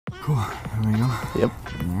Cool. Here we go. Yep.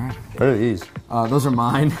 All right. What are these? Those are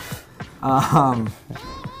mine. I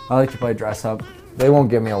like to play dress up. They won't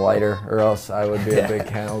give me a lighter, or else I would be a big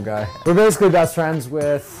candle guy. We're basically best friends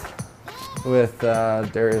with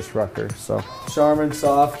Darius Rucker. So Charmin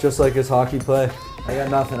soft, just like his hockey play. I got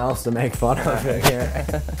nothing else to make fun of here.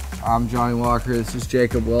 I'm Johnny Walker. This is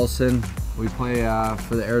Jacob Wilson. We play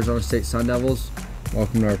for the Arizona State Sun Devils.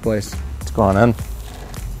 Welcome to our place. What's going on?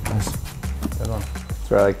 Nice. Good one. That's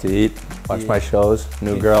where I like to eat. Watch my shows.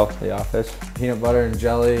 New Girl, The Office. Peanut butter and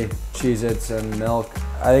jelly, Cheez-Its and milk.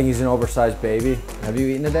 I think he's an oversized baby. Have you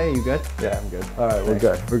eaten today? You good? Yeah, I'm good. All right, we're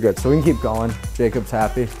good. We're good. So we can keep going. Jacob's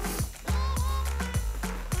happy.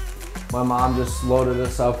 My mom just loaded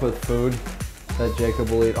us up with food that Jacob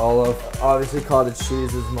will eat all of. Obviously, cottage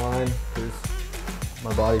cheese is mine because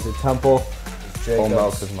my body's a temple. Whole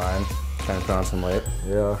milk is mine. Trying to put on some weight.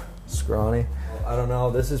 Yeah, scrawny. I don't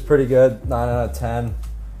know. This is pretty good. 9 out of 10.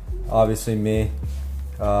 Obviously me.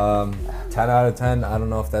 10 out of 10. I don't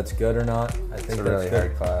know if that's good or not. I think it's a really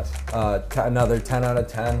hard class. Another 10 out of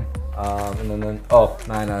 10. And then 9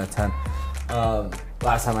 out of 10.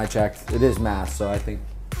 Last time I checked, it is math, so I think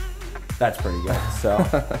that's pretty good. So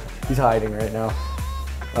he's hiding right now.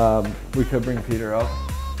 We could bring Peter up.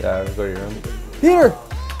 Yeah, we'll go to your room. Peter!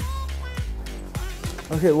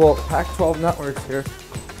 Okay, well, Pac-12 Network's here,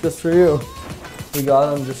 just for you. We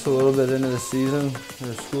got him just a little bit into the season,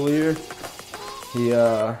 the school year. He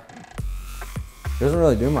doesn't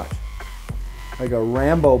really do much. Like a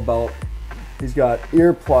Rambo belt. He's got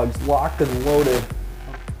earplugs locked and loaded.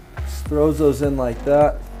 Just throws those in like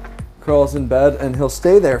that, crawls in bed, and he'll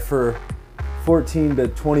stay there for 14 to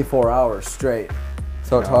 24 hours straight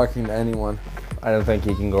without talking to anyone. I don't think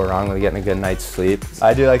you can go wrong with getting a good night's sleep.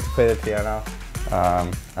 I do like to play the piano.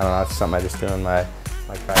 I don't know, it's something I just do in my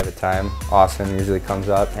private time. Austin usually comes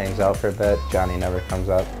up, hangs out for a bit. Johnny never comes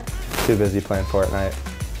up. Too busy playing Fortnite.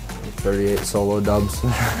 38 solo dubs.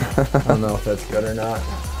 I don't know if that's good or not.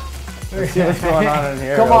 Let's see what's going on in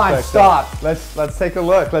here. Come on, stop. Let's take a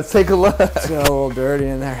look. Let's take a look. It's got a little dirty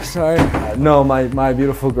in there. Sorry. No, my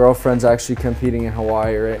beautiful girlfriend's actually competing in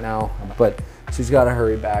Hawaii right now, but she's got to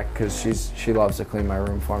hurry back because she loves to clean my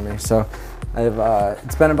room for me. So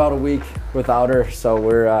it's been about a week without her, so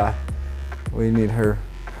we need her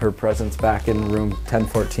presence back in room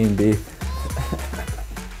 1014B.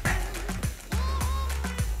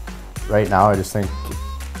 Right now, I just think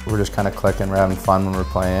we're just kind of clicking. We're having fun when we're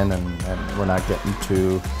playing, and we're not getting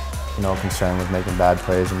too, concerned with making bad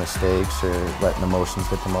plays or mistakes or letting emotions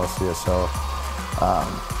get the most of you. So,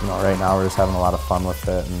 right now we're just having a lot of fun with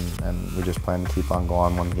it, and we just plan to keep on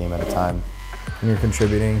going one game at a time. And you're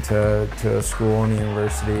contributing to a school and a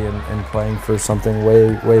university and playing for something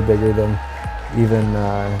way bigger than even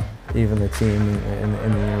the team in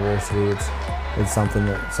the university. It's something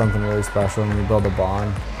really special, and you build a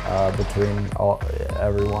bond between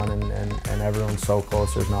everyone, and everyone's so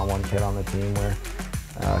close. There's not one kid on the team where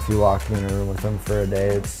if you walk in a room with them for a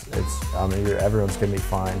day, everyone's gonna be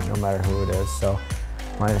fine no matter who it is. So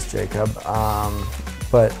minus Jacob,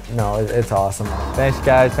 but no, it's awesome. Thanks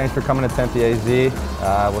guys. Thanks for coming to Tempe AZ.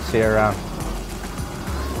 We'll see you around.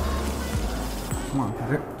 Come on,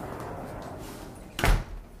 Peter.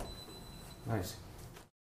 Nice.